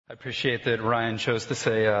I appreciate that Ryan chose to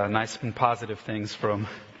say nice and positive things from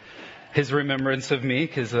his remembrance of me,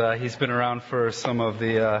 because he's been around for some of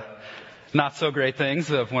the not so great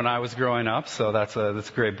things of when I was growing up. So that's a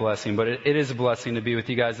great blessing. But it is a blessing to be with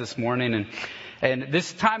you guys this morning. And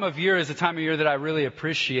this time of year is a time of year that I really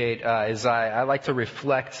appreciate, as I like to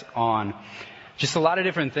reflect on just a lot of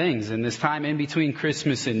different things. And this time in between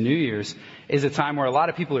Christmas and New Year's is a time where a lot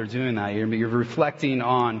of people are doing that. You're reflecting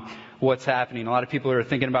on what's happening. A lot of people are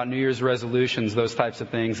thinking about New Year's resolutions, those types of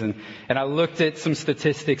things. And I looked at some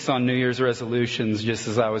statistics on New Year's resolutions just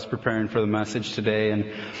as I was preparing for the message today.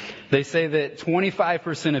 And they say that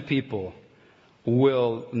 25% of people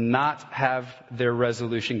will not have their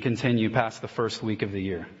resolution continue past the first week of the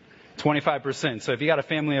year. 25%. So if you got a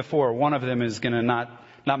family of 4, one of them is going to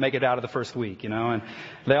not make it out of the first week, And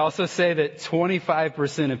they also say that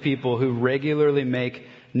 25% of people who regularly make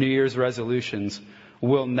New Year's resolutions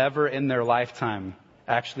will never in their lifetime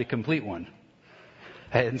actually complete one.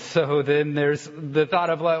 And so then there's the thought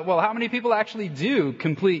of, well, how many people actually do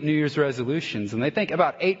complete New Year's resolutions? And they think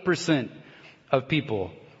about 8% of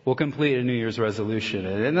people will complete a New Year's resolution.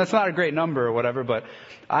 And that's not a great number or whatever, but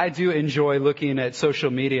I do enjoy looking at social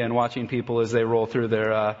media and watching people as they roll through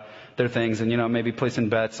their things, and maybe placing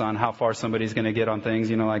bets on how far somebody's going to get on things,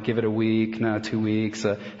 like give it a week, 2 weeks.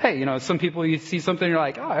 Hey, some people, you see something, you're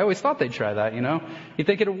like, oh, I always thought they'd try that, You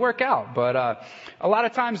think it'll work out. But a lot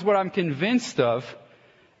of times what I'm convinced of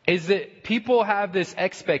is that people have this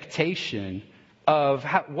expectation of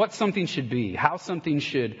what something should be, how something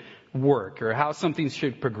should work, or how something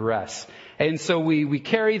should progress. And so we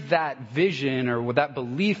carry that vision or that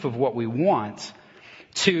belief of what we want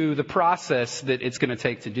to the process that it's going to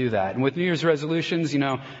take to do that. And with New Year's resolutions,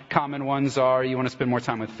 common ones are you want to spend more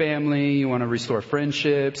time with family, you want to restore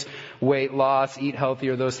friendships, weight loss, eat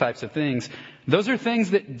healthier, those types of things. Those are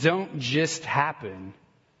things that don't just happen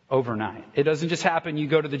overnight. It doesn't just happen you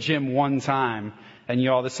go to the gym one time and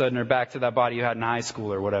you all of a sudden are back to that body you had in high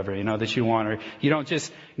school or whatever, that you want. Or you don't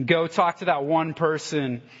just go talk to that one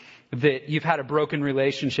person that you've had a broken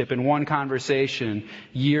relationship in one conversation.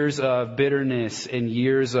 Years of bitterness and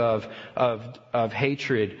years of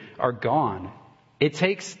hatred are gone. It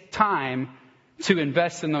takes time to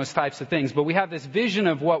invest in those types of things. But we have this vision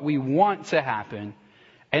of what we want to happen.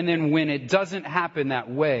 And then when it doesn't happen that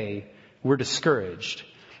way, we're discouraged.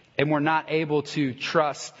 And we're not able to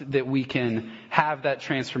trust that we can have that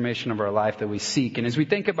transformation of our life that we seek. And as we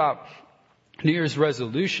think about New Year's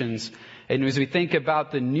resolutions, and as we think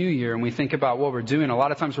about the new year and we think about what we're doing, a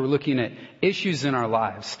lot of times we're looking at issues in our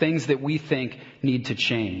lives, things that we think need to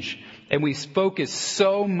change. And we focus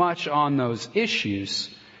so much on those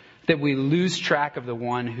issues that we lose track of the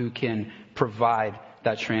one who can provide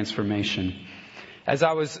that transformation. As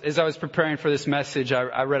I was preparing for this message,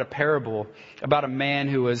 I read a parable about a man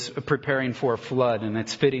who was preparing for a flood, and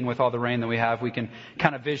it's fitting with all the rain that we have. We can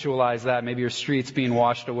kind of visualize that, maybe your streets being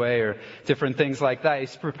washed away or different things like that.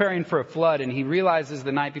 He's preparing for a flood, and he realizes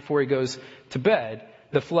the night before he goes to bed,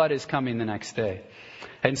 the flood is coming the next day.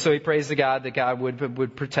 And so he prays to God that God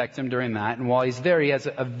would protect him during that. And while he's there, he has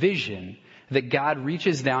a vision that God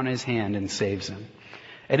reaches down his hand and saves him.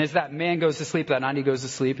 And as that man goes to sleep that night, he goes to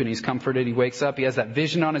sleep and he's comforted. He wakes up, he has that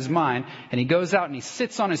vision on his mind, and he goes out and he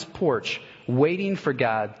sits on his porch waiting for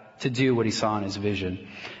God to do what he saw in his vision.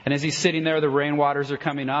 And as he's sitting there, the rainwaters are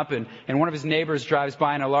coming up, and one of his neighbors drives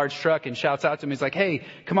by in a large truck and shouts out to him. He's like, hey,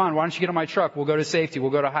 come on, why don't you get on my truck? We'll go to safety.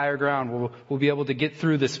 We'll go to higher ground. We'll be able to get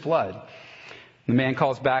through this flood. The man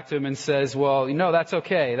calls back to him and says, well, that's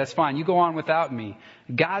okay. That's fine. You go on without me.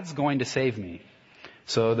 God's going to save me.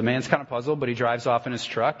 So the man's kind of puzzled, but he drives off in his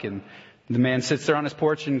truck, and the man sits there on his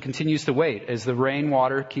porch and continues to wait as the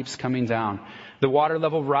rainwater keeps coming down. The water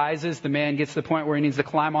level rises. The man gets to the point where he needs to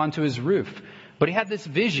climb onto his roof. But he had this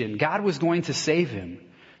vision. God was going to save him.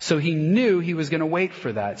 So he knew he was going to wait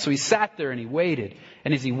for that. So he sat there and he waited.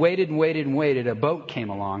 And as he waited and waited and waited, a boat came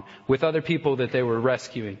along with other people that they were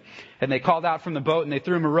rescuing. And they called out from the boat and they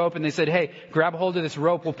threw him a rope and they said, hey, grab a hold of this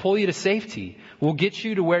rope. We'll pull you to safety. We'll get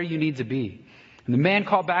you to where you need to be. And the man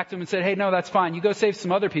called back to him and said, hey, no, that's fine. You go save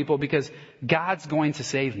some other people because God's going to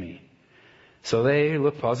save me. So they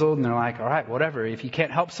look puzzled and they're like, all right, whatever. If you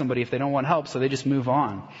can't help somebody, if they don't want help, so they just move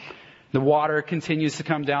on. The water continues to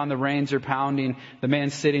come down. The rains are pounding. The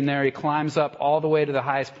man's sitting there. He climbs up all the way to the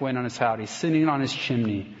highest point on his house. He's sitting on his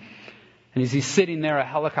chimney. And as he's sitting there, a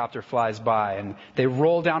helicopter flies by and they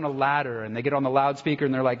roll down a ladder and they get on the loudspeaker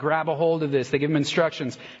and they're like, grab a hold of this. They give him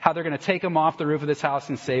instructions how they're going to take him off the roof of this house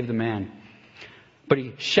and save the man. But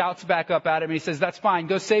he shouts back up at him and he says, that's fine.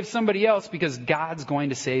 Go save somebody else because God's going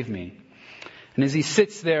to save me. And as he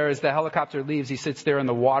sits there, as the helicopter leaves, he sits there and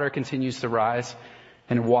the water continues to rise.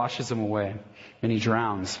 and it washes him away, and he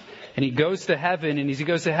drowns. And he goes to heaven, and as he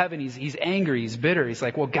goes to heaven, he's angry, he's bitter. He's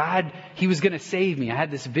like, well, God, he was going to save me. I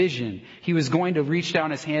had this vision. He was going to reach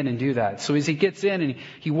down his hand and do that. So as he gets in and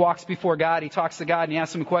he walks before God, he talks to God and he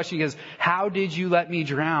asks him a question. He goes, how did you let me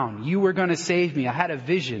drown? You were going to save me. I had a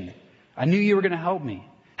vision. I knew you were going to help me.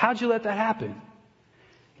 How'd you let that happen?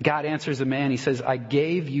 God answers the man. He says, I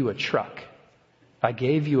gave you a truck. I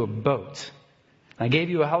gave you a boat. I gave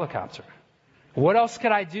you a helicopter. What else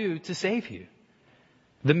could I do to save you?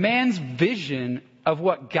 The man's vision of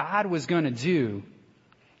what God was going to do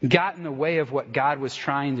got in the way of what God was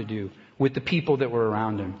trying to do with the people that were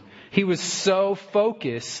around him. He was so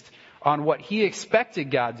focused on what he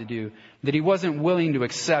expected God to do that he wasn't willing to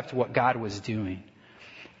accept what God was doing.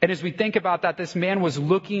 And as we think about that, this man was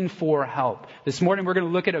looking for help. This morning we're going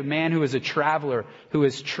to look at a man who is a traveler, who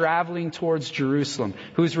is traveling towards Jerusalem,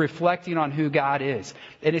 who is reflecting on who God is.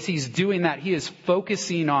 And as he's doing that, he is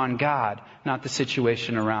focusing on God, not the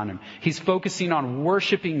situation around him. He's focusing on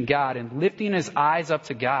worshiping God and lifting his eyes up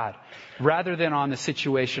to God rather than on the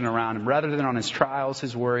situation around him, rather than on his trials,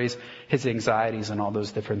 his worries, his anxieties, and all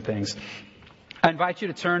those different things. I invite you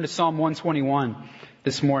to turn to Psalm 121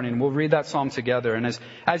 this morning. We'll read that psalm together. And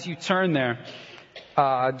as you turn there,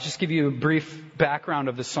 just give you a brief background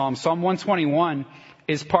of the psalm. Psalm 121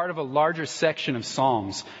 is part of a larger section of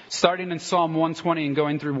psalms. Starting in Psalm 120 and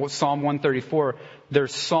going through Psalm 134,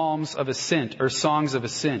 there's psalms of ascent or songs of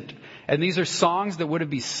ascent. And these are songs that would have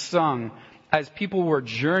been sung as people were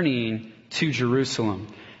journeying to Jerusalem.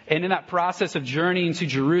 And in that process of journeying to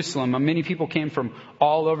Jerusalem, many people came from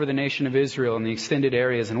all over the nation of Israel and the extended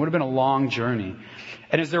areas, and it would have been a long journey.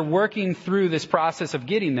 And as they're working through this process of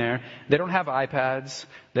getting there, they don't have iPads,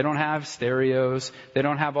 they don't have stereos, they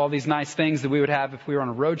don't have all these nice things that we would have if we were on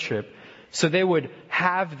a road trip. So they would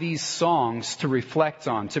have these songs to reflect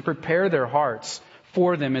on, to prepare their hearts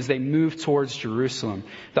for them as they move towards Jerusalem.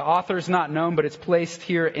 The author is not known, but it's placed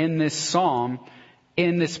here in this psalm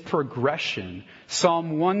in this progression.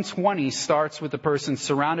 Psalm 120 starts with the person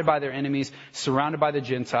surrounded by their enemies, surrounded by the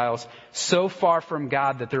Gentiles, so far from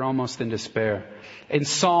God that they're almost in despair. And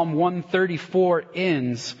Psalm 134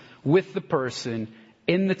 ends with the person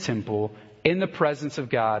in the temple, in the presence of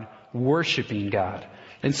God, worshiping God.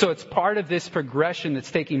 And so it's part of this progression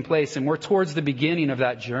that's taking place, and we're towards the beginning of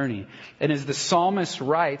that journey. And as the psalmist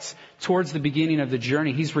writes towards the beginning of the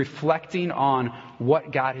journey, he's reflecting on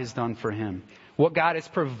what God has done for him, what God is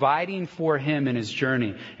providing for him in his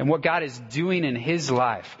journey, and what God is doing in his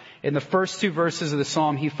life. In the first two verses of the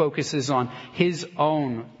psalm, he focuses on his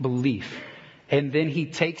own belief. And then he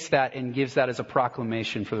takes that and gives that as a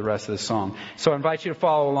proclamation for the rest of the psalm. So I invite you to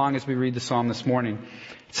follow along as we read the psalm this morning.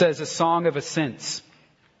 It says, a song of ascents.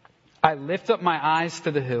 I lift up my eyes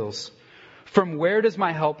to the hills. From where does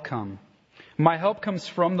my help come? My help comes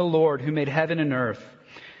from the Lord who made heaven and earth.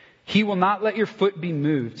 He will not let your foot be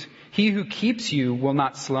moved. He who keeps you will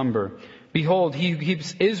not slumber. Behold, he who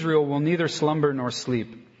keeps Israel will neither slumber nor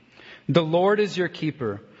sleep. The Lord is your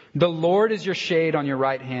keeper. The Lord is your shade on your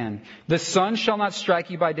right hand. The sun shall not strike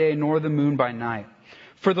you by day, nor the moon by night.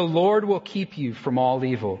 For the Lord will keep you from all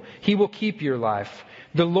evil. He will keep your life.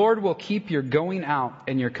 The Lord will keep your going out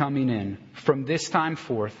and your coming in from this time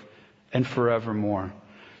forth and forevermore.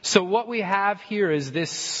 So what we have here is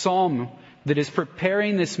this psalm that is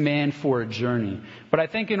preparing this man for a journey. But I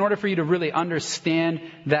think in order for you to really understand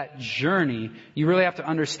that journey, you really have to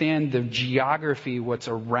understand the geography, what's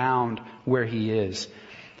around where he is.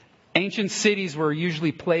 Ancient cities were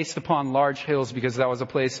usually placed upon large hills because that was a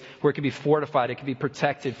place where it could be fortified, it could be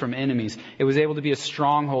protected from enemies. It was able to be a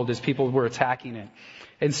stronghold as people were attacking it.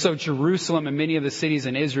 And so Jerusalem and many of the cities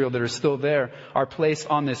in Israel that are still there are placed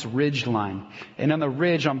on this ridge line. And on the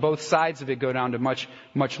ridge, on both sides of it, go down to much,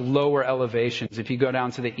 much lower elevations. If you go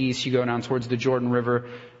down to the east, you go down towards the Jordan River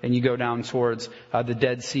and you go down towards the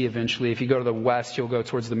Dead Sea eventually. If you go to the west, you'll go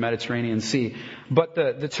towards the Mediterranean Sea. But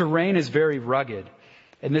the terrain is very rugged.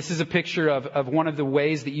 And this is a picture of one of the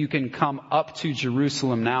ways that you can come up to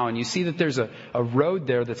Jerusalem now. And you see that there's a road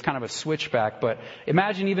there that's kind of a switchback. But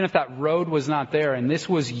imagine even if that road was not there and this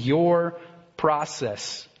was your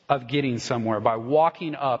process of getting somewhere by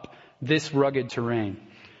walking up this rugged terrain.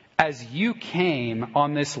 As you came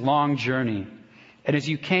on this long journey, and as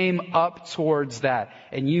you came up towards that,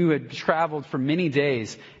 and you had traveled for many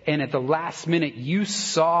days, and at the last minute you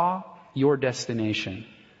saw your destination.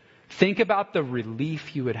 Think about the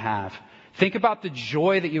relief you would have. Think about the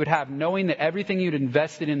joy that you would have knowing that everything you'd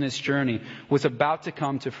invested in this journey was about to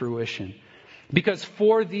come to fruition. Because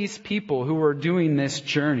for these people who were doing this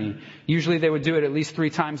journey, usually they would do it at least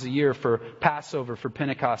 3 times a year for Passover, for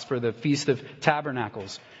Pentecost, for the Feast of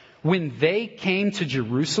Tabernacles. When they came to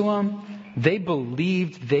Jerusalem, they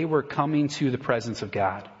believed they were coming to the presence of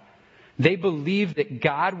God. They believed that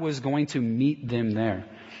God was going to meet them there.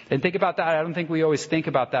 And think about that. I don't think we always think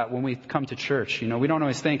about that when we come to church. We don't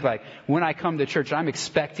always think like, when I come to church, I'm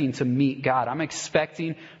expecting to meet God. I'm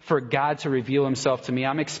expecting for God to reveal himself to me.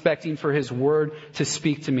 I'm expecting for his word to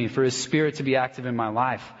speak to me, for his spirit to be active in my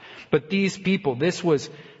life. But these people, this was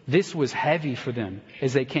heavy for them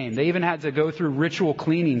as they came. They even had to go through ritual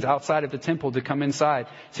cleanings outside of the temple to come inside,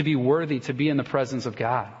 to be worthy to be in the presence of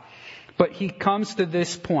God. But he comes to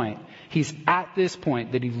this point. He's at this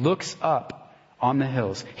point that he looks up on the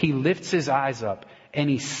hills. He lifts his eyes up and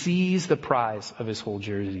he sees the prize of his whole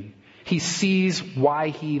journey. He sees why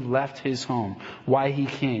he left his home, why he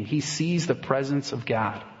came. He sees the presence of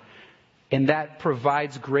God. And that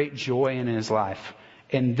provides great joy in his life.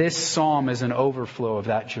 And this psalm is an overflow of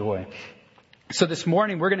that joy. So this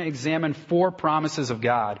morning we're going to examine 4 promises of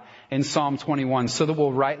God in Psalm 21 so that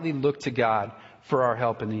we'll rightly look to God for our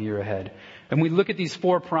help in the year ahead. And we look at these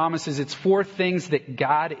 4 promises. It's 4 things that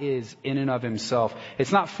God is in and of himself.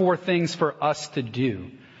 It's not 4 things for us to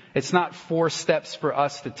do. It's not 4 steps for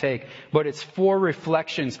us to take, but it's 4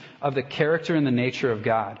 reflections of the character and the nature of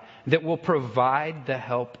God that will provide the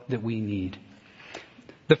help that we need.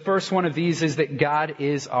 The first one of these is that God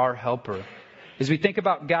is our helper. As we think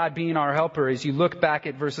about God being our helper, as you look back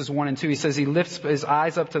at verses 1 and 2, he says he lifts his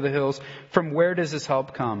eyes up to the hills. From where does his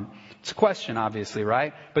help come? It's a question, obviously,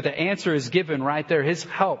 right? But the answer is given right there. His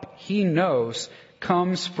help, he knows,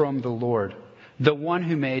 comes from the Lord, the one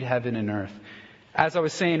who made heaven and earth. As I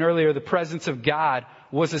was saying earlier, the presence of God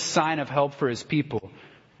was a sign of help for his people.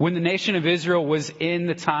 When the nation of Israel was in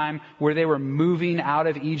the time where they were moving out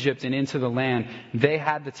of Egypt and into the land, they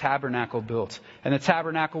had the tabernacle built. And the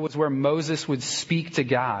tabernacle was where Moses would speak to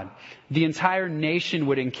God. The entire nation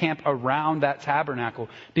would encamp around that tabernacle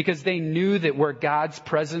because they knew that where God's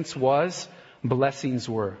presence was, blessings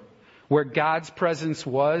were. Where God's presence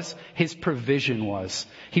was, his provision was.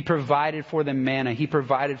 He provided for them manna. He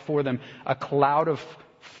provided for them a cloud of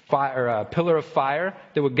fire, a pillar of fire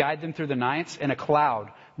that would guide them through the nights, and a cloud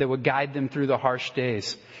that would guide them through the harsh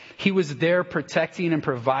days. He was there protecting and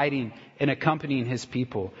providing and accompanying his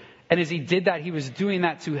people. And as he did that, he was doing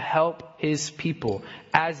that to help his people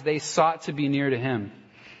as they sought to be near to him.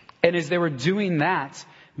 And as they were doing that,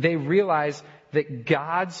 they realized that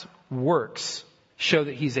God's works show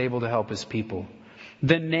that he's able to help his people.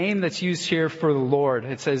 The name that's used here for the Lord,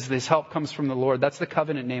 it says this help comes from the Lord. That's the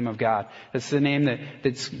covenant name of God. That's the name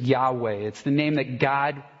that's Yahweh. It's the name that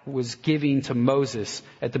God was giving to Moses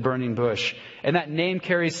at the burning bush. And that name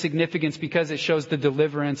carries significance because it shows the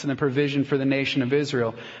deliverance and the provision for the nation of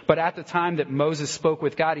Israel. But at the time that Moses spoke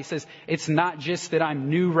with God, he says, it's not just that I'm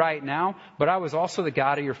new right now, but I was also the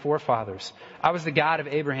God of your forefathers. I was the God of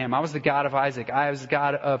Abraham. I was the God of Isaac. I was the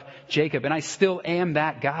God of Jacob. And I still am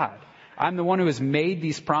that God. I'm the one who has made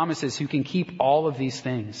these promises, who can keep all of these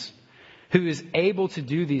things, who is able to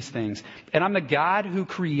do these things. And I'm the God who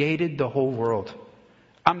created the whole world.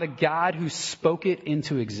 I'm the God who spoke it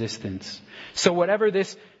into existence. So whatever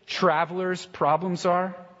this traveler's problems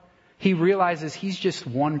are, he realizes he's just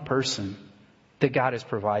one person that God is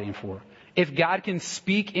providing for. If God can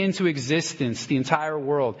speak into existence the entire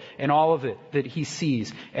world and all of it that he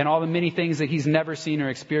sees and all the many things that he's never seen or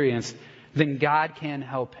experienced, then God can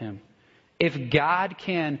help him. If God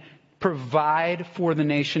can provide for the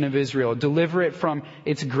nation of Israel, deliver it from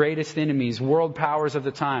its greatest enemies, world powers of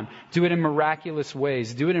the time, do it in miraculous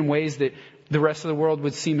ways, do it in ways that the rest of the world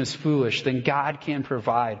would seem as foolish, then God can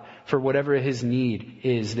provide for whatever his need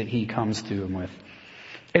is that he comes to him with.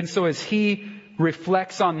 And so as he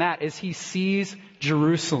reflects on that, as he sees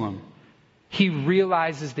Jerusalem, he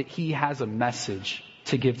realizes that he has a message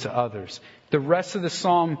to give to others. The rest of the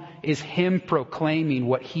psalm is him proclaiming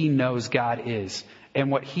what he knows God is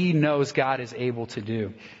and what he knows God is able to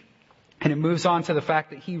do. And it moves on to the fact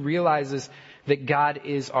that he realizes that God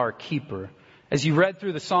is our keeper. As you read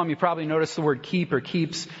through the psalm, you probably noticed the word keep or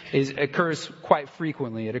keeps occurs quite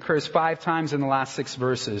frequently. It occurs 5 times in the last 6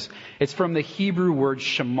 verses. It's from the Hebrew word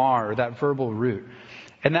shamar, that verbal root.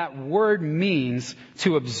 And that word means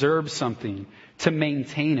to observe something, to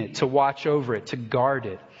maintain it, to watch over it, to guard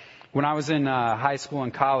it. When I was in high school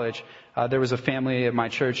and college, there was a family at my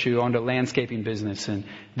church who owned a landscaping business. And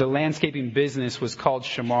the landscaping business was called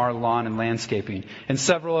Shamar Lawn and Landscaping. And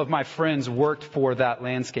several of my friends worked for that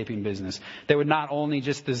landscaping business. They would not only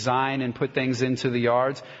just design and put things into the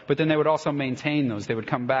yards, but then they would also maintain those. They would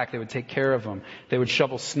come back. They would take care of them. They would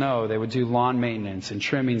shovel snow. They would do lawn maintenance and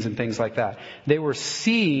trimmings and things like that. They were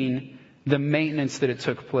seeing the maintenance that it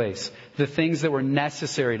took place, the things that were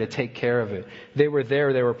necessary to take care of it. They were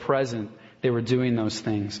there, they were present, they were doing those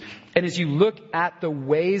things. And as you look at the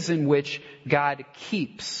ways in which God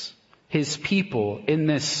keeps His people in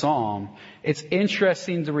this psalm, it's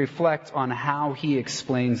interesting to reflect on how He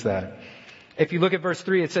explains that. If you look at verse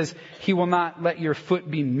 3, it says, He will not let your foot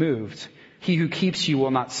be moved. He who keeps you will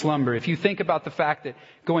not slumber. If you think about the fact that,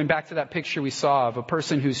 going back to that picture we saw of a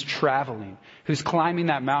person who's traveling, who's climbing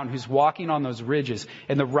that mountain, who's walking on those ridges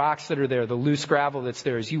and the rocks that are there, the loose gravel that's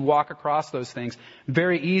there, as you walk across those things,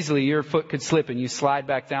 very easily your foot could slip and you slide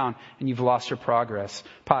back down and you've lost your progress.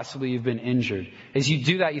 Possibly you've been injured. As you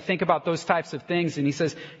do that, you think about those types of things, and He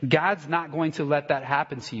says, God's not going to let that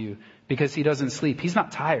happen to you because He doesn't sleep. He's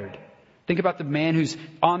not tired. Think about the man who's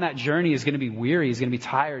on that journey is going to be weary. He's going to be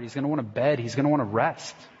tired. He's going to want a bed. He's going to want to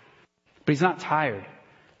rest. But he's not tired.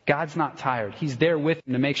 God's not tired. He's there with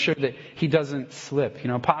him to make sure that he doesn't slip.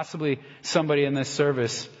 Possibly somebody in this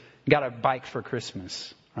service got a bike for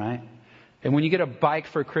Christmas, right? And when you get a bike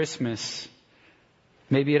for Christmas,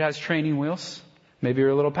 maybe it has training wheels. Maybe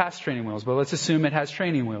you're a little past training wheels, but let's assume it has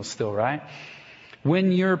training wheels still, right?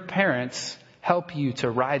 When your parents help you to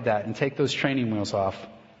ride that and take those training wheels off,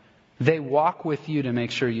 they walk with you to make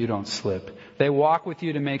sure you don't slip. They walk with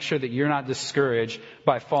you to make sure that you're not discouraged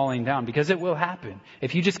by falling down, because it will happen.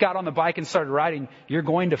 If you just got on the bike and started riding, you're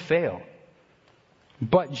going to fail.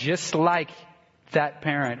 But just like that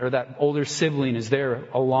parent or that older sibling is there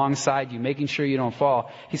alongside you, making sure you don't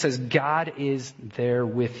fall, He says God is there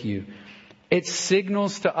with you. It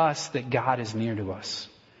signals to us that God is near to us.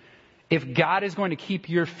 If God is going to keep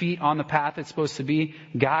your feet on the path it's supposed to be,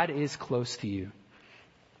 God is close to you.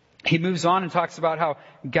 He moves on and talks about how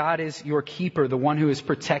God is your keeper, the one who is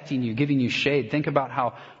protecting you, giving you shade. Think about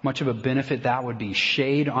how much of a benefit that would be.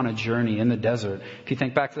 Shade on a journey in the desert. If you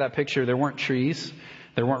think back to that picture, there weren't trees.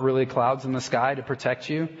 There weren't really clouds in the sky to protect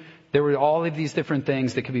you. There were all of these different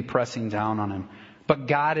things that could be pressing down on him. But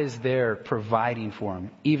God is there providing for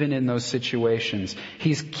him, even in those situations.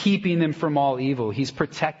 He's keeping them from all evil. He's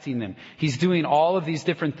protecting them. He's doing all of these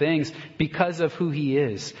different things because of who He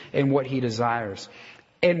is and what He desires.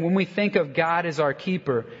 And when we think of God as our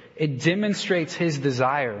keeper, it demonstrates His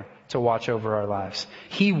desire to watch over our lives.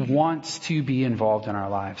 He wants to be involved in our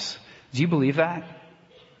lives. Do you believe that?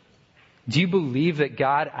 Do you believe that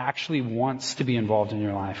God actually wants to be involved in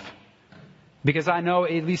your life? Because I know,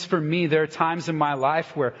 at least for me, there are times in my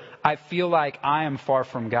life where I feel like I am far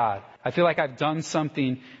from God. I feel like I've done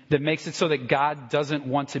something that makes it so that God doesn't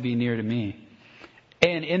want to be near to me.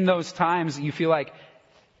 And in those times, you feel like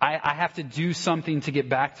I have to do something to get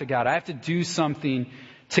back to God. I have to do something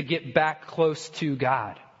to get back close to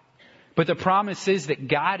God. But the promise is that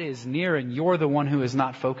God is near and you're the one who is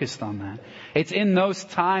not focused on that. It's in those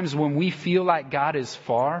times when we feel like God is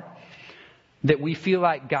far, that we feel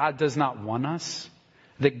like God does not want us,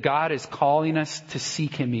 that God is calling us to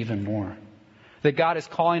seek Him even more. That God is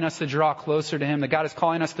calling us to draw closer to Him. That God is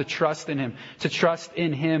calling us to trust in Him. To trust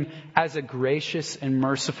in Him as a gracious and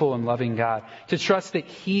merciful and loving God. To trust that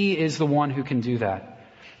He is the one who can do that.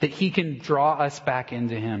 That He can draw us back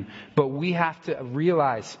into Him. But we have to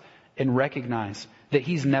realize and recognize that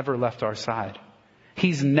He's never left our side.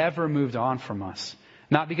 He's never moved on from us.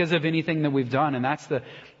 Not because of anything that we've done. And that's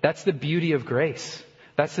the beauty of grace.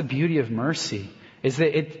 That's the beauty of mercy. Is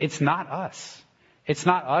that it's not us. It's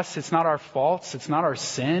not us. It's not our faults. It's not our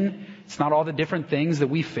sin. It's not all the different things that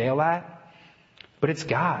we fail at. But it's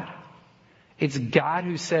God. It's God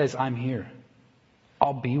who says, I'm here.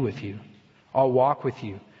 I'll be with you. I'll walk with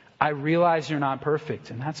you. I realize you're not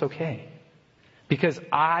perfect, and that's okay. Because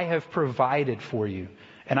I have provided for you.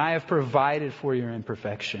 And I have provided for your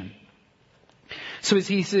imperfection. So as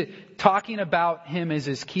he's talking about Him as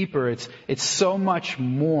His keeper, it's so much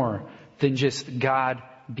more than just God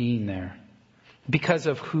being there. Because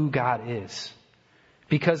of who God is.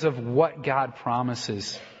 Because of what God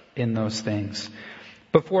promises in those things.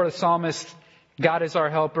 Before the psalmist, God is our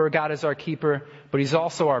helper, God is our keeper, but He's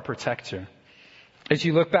also our protector. As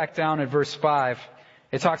you look back down at verse 5,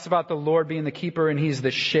 it talks about the Lord being the keeper and He's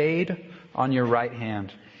the shade on your right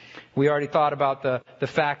hand. We already thought about the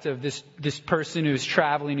fact of this person who's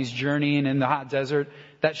traveling, he's journeying in the hot desert.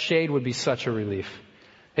 That shade would be such a relief.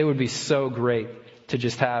 It would be so great to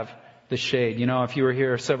just have the shade. If you were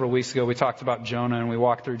here several weeks ago, we talked about Jonah and we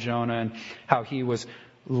walked through Jonah and how he was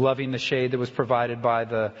loving the shade that was provided by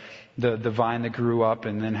the vine that grew up,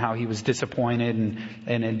 and then how he was disappointed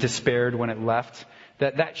and despaired when it left.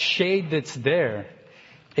 That shade that's there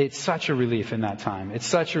It's such a relief in that time. It's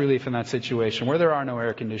such a relief in that situation where there are no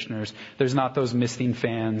air conditioners. There's not those misting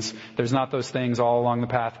fans. There's not those things all along the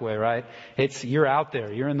pathway, right? You're out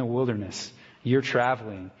there. You're in the wilderness. You're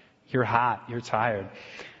traveling. You're hot. You're tired.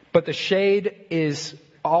 But the shade is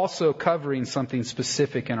also covering something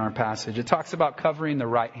specific in our passage. It talks about covering the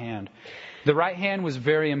right hand. The right hand was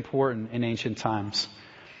very important in ancient times.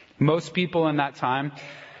 Most people in that time,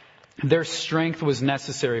 their strength was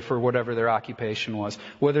necessary for whatever their occupation was.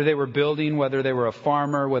 Whether they were building, whether they were a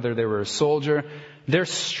farmer, whether they were a soldier, their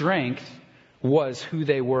strength was who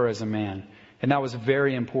they were as a man. And that was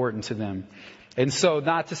very important to them. And so,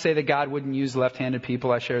 not to say that God wouldn't use left-handed people.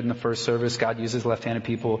 I shared in the first service, God uses left-handed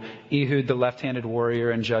people. Ehud, the left-handed warrior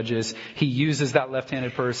in Judges, he uses that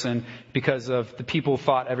left-handed person because of the people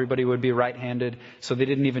thought everybody would be right-handed. So they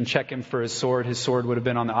didn't even check him for his sword. His sword would have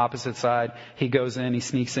been on the opposite side. He goes in, he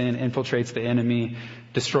sneaks in, infiltrates the enemy,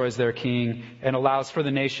 destroys their king, and allows for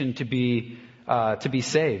the nation to be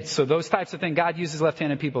saved. So those types of things, God uses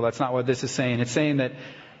left-handed people. That's not what this is saying. It's saying that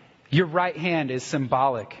your right hand is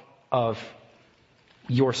symbolic of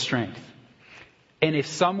your strength. And if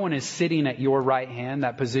someone is sitting at your right hand,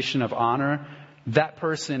 that position of honor, that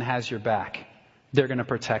person has your back. They're going to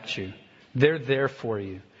protect you. They're there for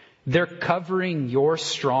you. They're covering your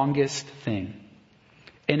strongest thing.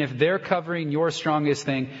 And if they're covering your strongest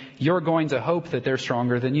thing, you're going to hope that they're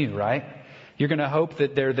stronger than you, right? You're going to hope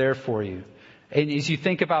that they're there for you. And as you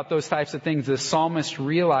think about those types of things, the psalmist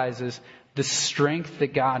realizes the strength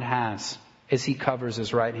that God has as he covers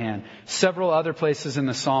his right hand. Several other places in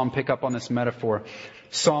the psalm pick up on this metaphor.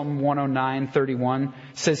 Psalm 109:31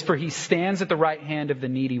 says, "For he stands at the right hand of the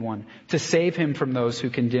needy one to save him from those who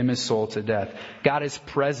condemn his soul to death." God is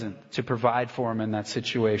present to provide for him in that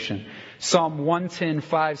situation. Psalm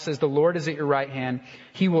 110:5 says, "The Lord is at your right hand.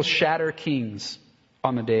 He will shatter kings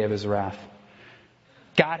on the day of his wrath."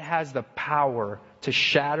 God has the power to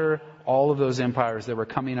shatter all of those empires that were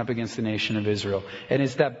coming up against the nation of Israel. And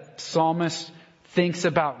as that psalmist thinks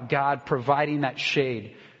about God providing that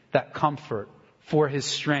shade, that comfort for his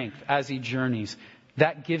strength as he journeys,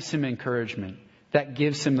 that gives him encouragement. That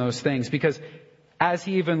gives him those things. Because as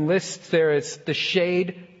he even lists there, it's the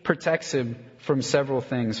shade protects him from several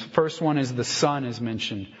things. First one is the sun is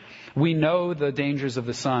mentioned. We know the dangers of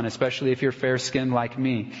the sun, especially if you're fair-skinned like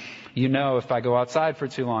me. You know, if I go outside for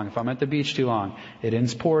too long, if I'm at the beach too long, it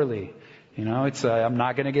ends poorly. You know, I'm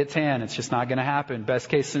not going to get tan. It's just not going to happen. Best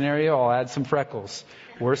case scenario, I'll add some freckles.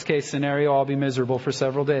 Worst case scenario, I'll be miserable for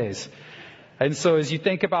several days. And so as you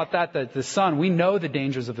think about that the sun, we know the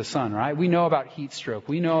dangers of the sun, right? We know about heat stroke.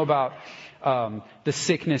 We know about the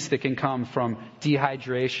sickness that can come from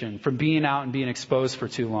dehydration, from being out and being exposed for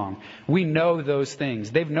too long. We know those things.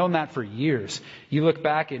 They've known that for years. You look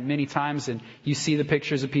back at many times and you see the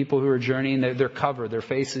pictures of people who are journeying. They're covered. Their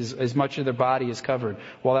faces, as much of their body is covered.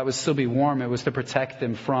 While that would still be warm, it was to protect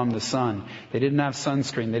them from the sun. They didn't have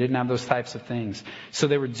sunscreen. They didn't have those types of things. So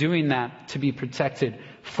they were doing that to be protected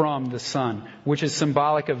from the sun, which is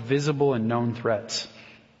symbolic of visible and known threats.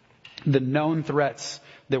 The known threats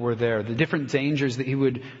that were there, the different dangers that he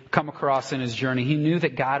would come across in his journey. He knew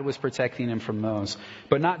that God was protecting him from those.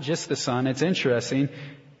 But not just the sun. It's interesting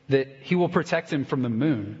that he will protect him from the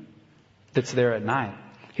moon that's there at night.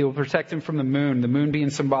 He will protect him from the moon being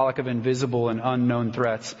symbolic of invisible and unknown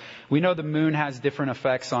threats. We know the moon has different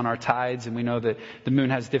effects on our tides, and we know that the moon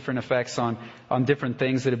has different effects on different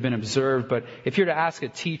things that have been observed. But if you're to ask a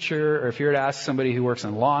teacher, or if you're to ask somebody who works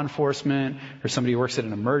in law enforcement, or somebody who works at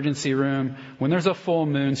an emergency room, when there's a full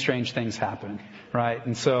moon, strange things happen, right?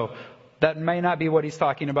 And so that may not be what he's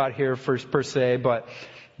talking about here per se, but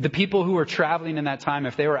the people who were traveling in that time,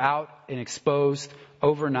 if they were out and exposed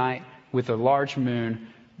overnight with a large moon,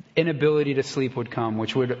 inability to sleep would come,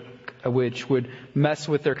 which would mess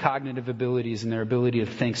with their cognitive abilities and their ability to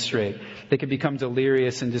think straight. They could become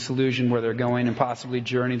delirious and disillusioned where they're going and possibly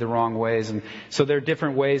journey the wrong ways. And so there are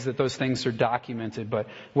different ways that those things are documented. But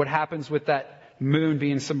what happens with that moon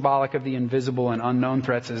being symbolic of the invisible and unknown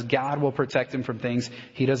threats is God will protect him from things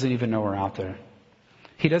he doesn't even know are out there.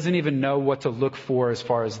 He doesn't even know what to look for as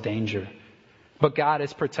far as danger. But God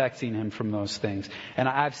is protecting him from those things. And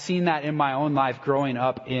I've seen that in my own life growing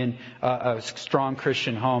up in a strong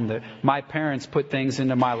Christian home, that my parents put things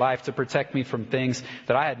into my life to protect me from things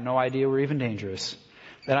that I had no idea were even dangerous,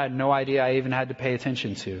 that I had no idea I even had to pay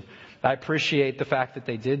attention to. I appreciate the fact that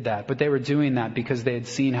they did that, but they were doing that because they had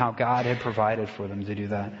seen how God had provided for them to do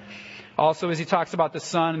that. Also, as he talks about the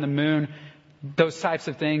sun and the moon, those types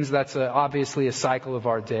of things, that's obviously a cycle of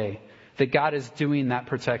our day. That God is doing that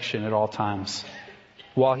protection at all times.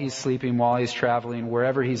 While he's sleeping, while he's traveling,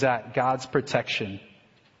 wherever he's at, God's protection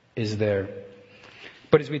is there.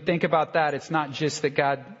 But as we think about that, it's not just that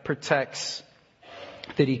God protects,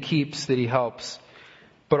 that he keeps, that he helps,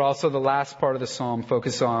 but also the last part of the psalm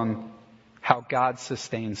focuses on how God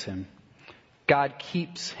sustains him. God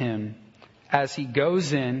keeps him as he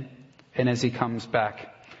goes in and as he comes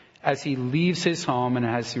back, as he leaves his home and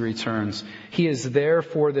as he returns. He is there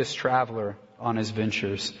for this traveler on his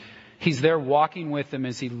ventures. He's there walking with him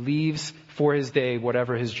as he leaves for his day,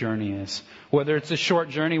 whatever his journey is. Whether it's a short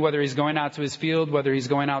journey, whether he's going out to his field, whether he's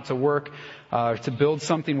going out to work, to build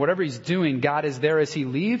something, whatever he's doing, God is there as he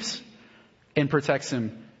leaves and protects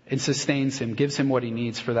him and sustains him, gives him what he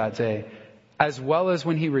needs for that day, as well as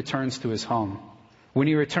when he returns to his home, when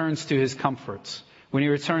he returns to his comforts, when he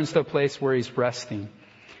returns to a place where he's resting.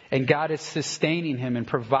 And God is sustaining him and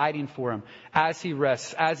providing for him as he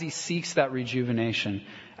rests, as he seeks that rejuvenation,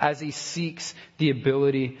 as he seeks the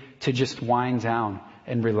ability to just wind down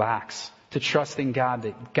and relax, to trust in God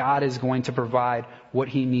that God is going to provide what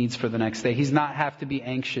he needs for the next day. He's not have to be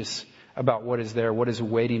anxious about what is there, what is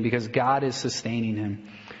awaiting, because God is sustaining him.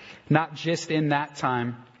 Not just in that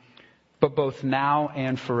time, but both now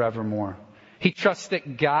and forevermore. He trusts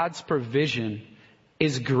that God's provision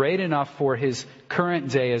is great enough for his current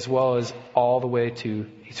day as well as all the way to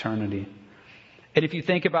eternity. And if you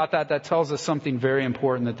think about that, that tells us something very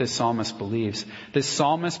important that this psalmist believes. This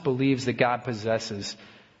psalmist believes that God possesses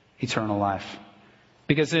eternal life.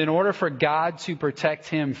 Because in order for God to protect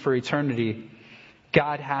him for eternity,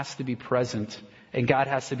 God has to be present and God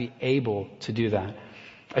has to be able to do that.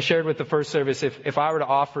 I shared with the first service, if I were to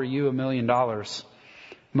offer you $1 million,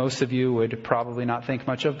 most of you would probably not think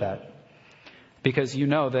much of that. Because you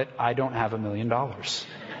know that I don't have $1 million.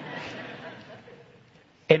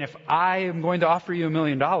 And if I am going to offer you $1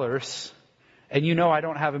 million and you know I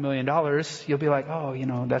don't have $1 million, you'll be like,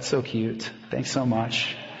 oh, that's so cute. Thanks so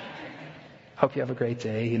much. Hope you have a great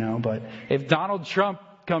day, But if Donald Trump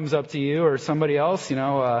comes up to you or somebody else,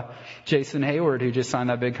 Jason Hayward, who just signed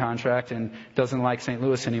that big contract and doesn't like St.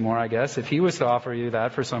 Louis anymore, I guess, if he was to offer you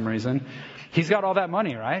that for some reason, he's got all that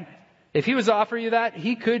money, right? If he was to offer you that,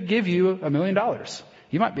 he could give you $1 million.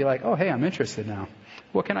 You might be like, oh, hey, I'm interested now.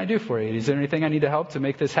 What can I do for you? Is there anything I need to help to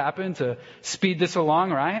make this happen, to speed this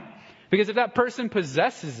along, right? Because if that person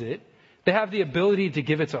possesses it, they have the ability to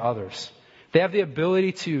give it to others. They have the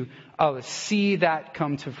ability to see that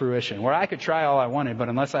come to fruition. Where I could try all I wanted, but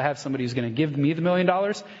unless I have somebody who's going to give me the $1 million,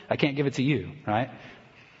 I can't give it to you, right?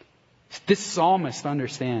 This psalmist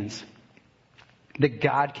understands that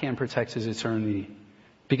God can protect his eternity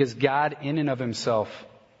because God in and of himself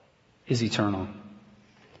is eternal.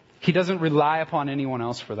 He doesn't rely upon anyone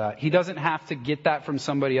else for that. He doesn't have to get that from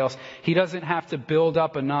somebody else. He doesn't have to build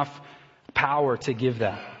up enough power to give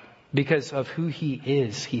that. Because of who he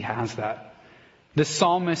is, he has that. The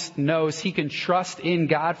psalmist knows he can trust in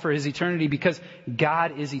God for his eternity because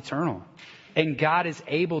God is eternal. And God is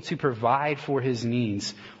able to provide for his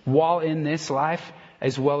needs while in this life,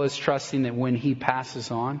 as well as trusting that when he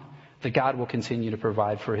passes on, that God will continue to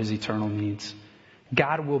provide for his eternal needs.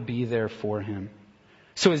 God will be there for him.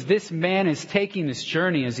 So as this man is taking this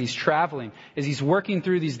journey, as he's traveling, as he's working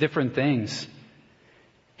through these different things,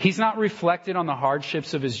 he's not reflected on the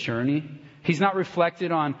hardships of his journey. He's not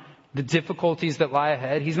reflected on the difficulties that lie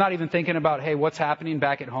ahead. He's not even thinking about, hey, what's happening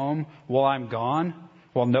back at home while I'm gone,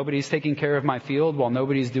 while nobody's taking care of my field, while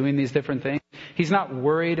nobody's doing these different things. He's not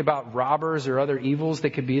worried about robbers or other evils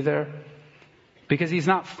that could be there because he's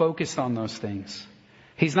not focused on those things.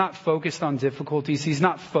 He's not focused on difficulties. He's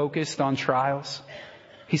not focused on trials.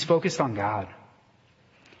 He's focused on God.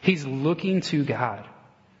 He's looking to God.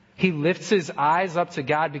 He lifts his eyes up to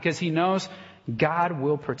God because he knows God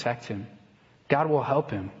will protect him. God will help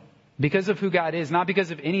him. Because of who God is, not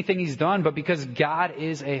because of anything he's done, but because God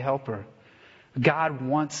is a helper. God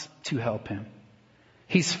wants to help him.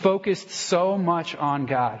 He's focused so much on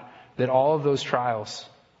God that all of those trials,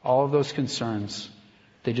 all of those concerns,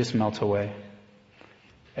 they just melt away.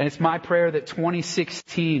 And it's my prayer that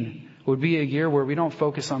 2016 would be a year where we don't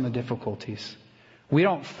focus on the difficulties. We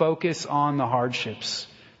don't focus on the hardships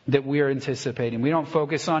that we are anticipating. We don't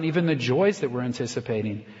focus on even the joys that we're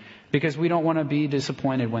anticipating because we don't want to be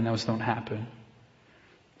disappointed when those don't happen.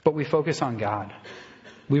 But we focus on God.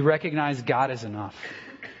 We recognize God is enough.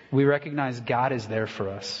 We recognize God is there for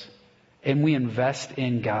us. And we invest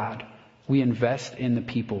in God. We invest in the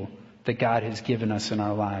people that God has given us in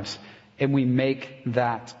our lives. And we make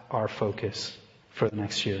that our focus for the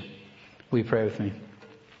next year. Will you pray with me?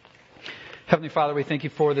 Heavenly Father, we thank you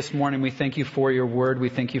for this morning. We thank you for your word. We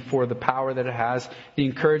thank you for the power that it has, the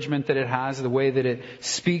encouragement that it has, the way that it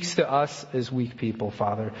speaks to us as weak people,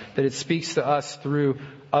 Father. That it speaks to us through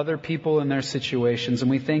other people in their situations.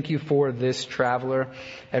 And we thank you for this traveler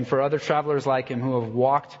and for other travelers like him who have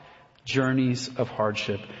walked journeys of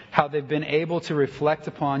hardship. How they've been able to reflect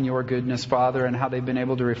upon your goodness, Father, and how they've been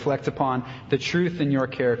able to reflect upon the truth in your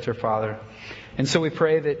character, Father. And so we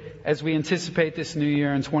pray that as we anticipate this new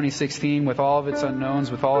year in 2016 with all of its unknowns,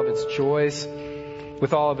 with all of its joys,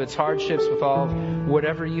 with all of its hardships, with all of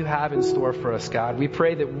whatever you have in store for us, God, we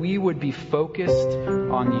pray that we would be focused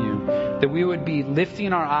on you, that we would be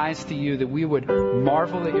lifting our eyes to you, that we would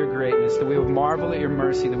marvel at your greatness, that we would marvel at your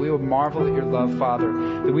mercy, that we would marvel at your love, Father,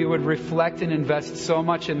 that we would reflect and invest so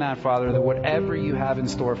much in that, Father, that whatever you have in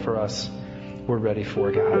store for us, we're ready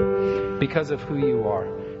for, God, because of who you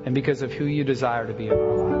are and because of who you desire to be in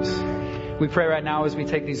our lives. We pray right now as we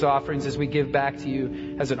take these offerings, as we give back to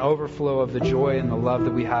you as an overflow of the joy and the love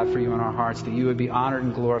that we have for you in our hearts, that you would be honored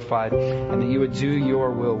and glorified and that you would do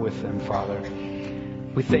your will with them, Father.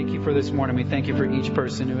 We thank you for this morning. We thank you for each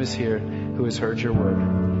person who is here, who has heard your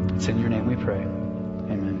word. It's in your name we pray.